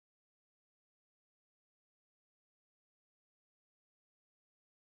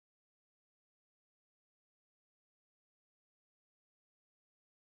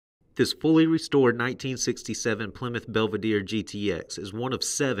This fully restored 1967 Plymouth Belvedere GTX is one of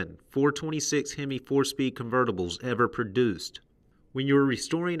 7 426 Hemi 4-speed convertibles ever produced. When you are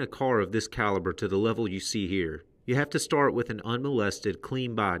restoring a car of this caliber to the level you see here, you have to start with an unmolested,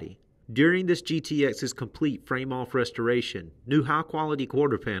 clean body. During this GTX's complete frame-off restoration, new high-quality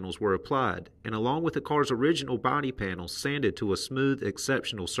quarter panels were applied, and along with the car's original body panels, sanded to a smooth,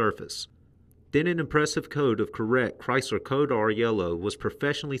 exceptional surface. Then an impressive coat of correct Chrysler Code R yellow was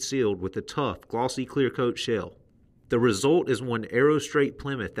professionally sealed with a tough, glossy clear coat shell. The result is one arrow-straight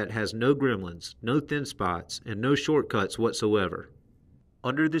Plymouth that has no gremlins, no thin spots, and no shortcuts whatsoever.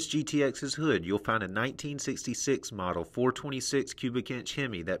 Under this GTX's hood, you'll find a 1966 model 426 cubic inch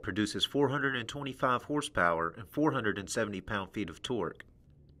Hemi that produces 425 horsepower and 470 pound-feet of torque.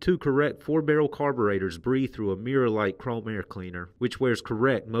 2 correct 4-barrel carburetors breathe through a mirror-like chrome air cleaner, which wears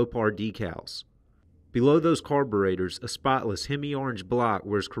correct Mopar decals. Below those carburetors, a spotless Hemi Orange block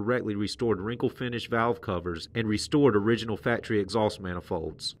wears correctly restored wrinkle-finish valve covers and restored original factory exhaust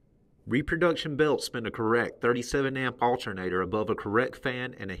manifolds. Reproduction belts spin a correct 37-amp alternator above a correct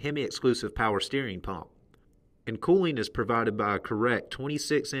fan and a Hemi-exclusive power steering pump. And cooling is provided by a correct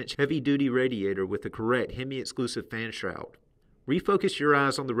 26-inch heavy-duty radiator with a correct Hemi-exclusive fan shroud. Refocus your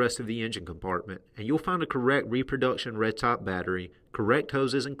eyes on the rest of the engine compartment, and you'll find a correct reproduction red-top battery, correct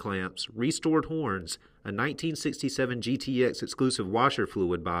hoses and clamps, restored horns, a 1967 GTX exclusive washer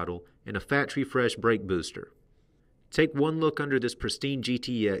fluid bottle, and a factory-fresh brake booster. Take one look under this pristine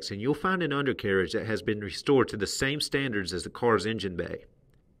GTX and you'll find an undercarriage that has been restored to the same standards as the car's engine bay.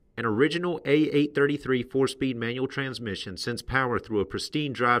 An original A833 4-speed manual transmission sends power through a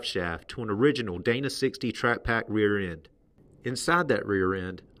pristine drive shaft to an original Dana 60 track pack rear end. Inside that rear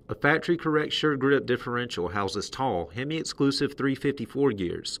end, a factory-correct sure grip differential houses tall, Hemi-exclusive 354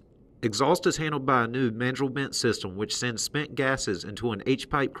 gears. Exhaust is handled by a new mandrel vent system which sends spent gases into an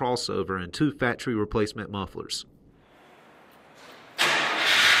H-pipe crossover and 2 factory replacement mufflers.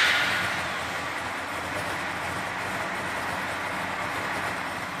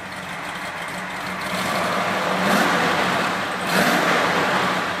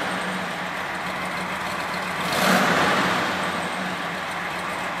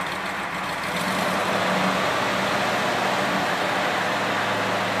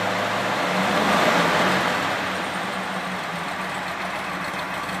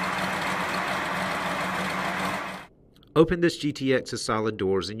 Open this GTX's solid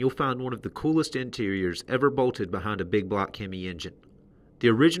doors and you'll find one of the coolest interiors ever bolted behind a big block Hemi engine. The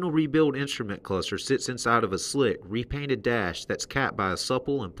original rebuild instrument cluster sits inside of a slick, repainted dash that's capped by a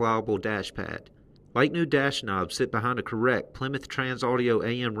supple and pliable dash pad. Like new dash knobs sit behind a correct Plymouth Trans Audio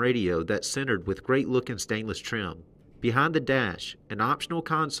AM radio that's centered with great-looking stainless trim. Behind the dash, an optional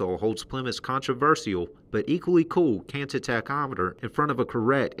console holds Plymouth's controversial but equally cool canted tachometer in front of a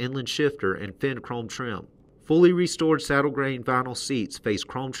correct inland shifter and fin chrome trim. Fully restored saddle grain vinyl seats face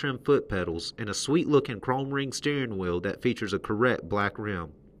chrome trim foot pedals and a sweet-looking chrome ring steering wheel that features a correct black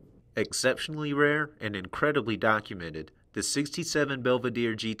rim. Exceptionally rare and incredibly documented, the 67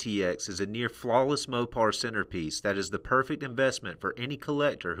 Belvedere GTX is a near-flawless Mopar centerpiece that is the perfect investment for any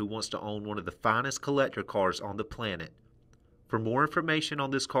collector who wants to own one of the finest collector cars on the planet. For more information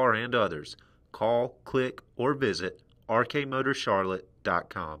on this car and others, call, click, or visit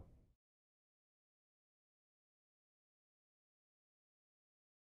rkmotorcharlotte.com.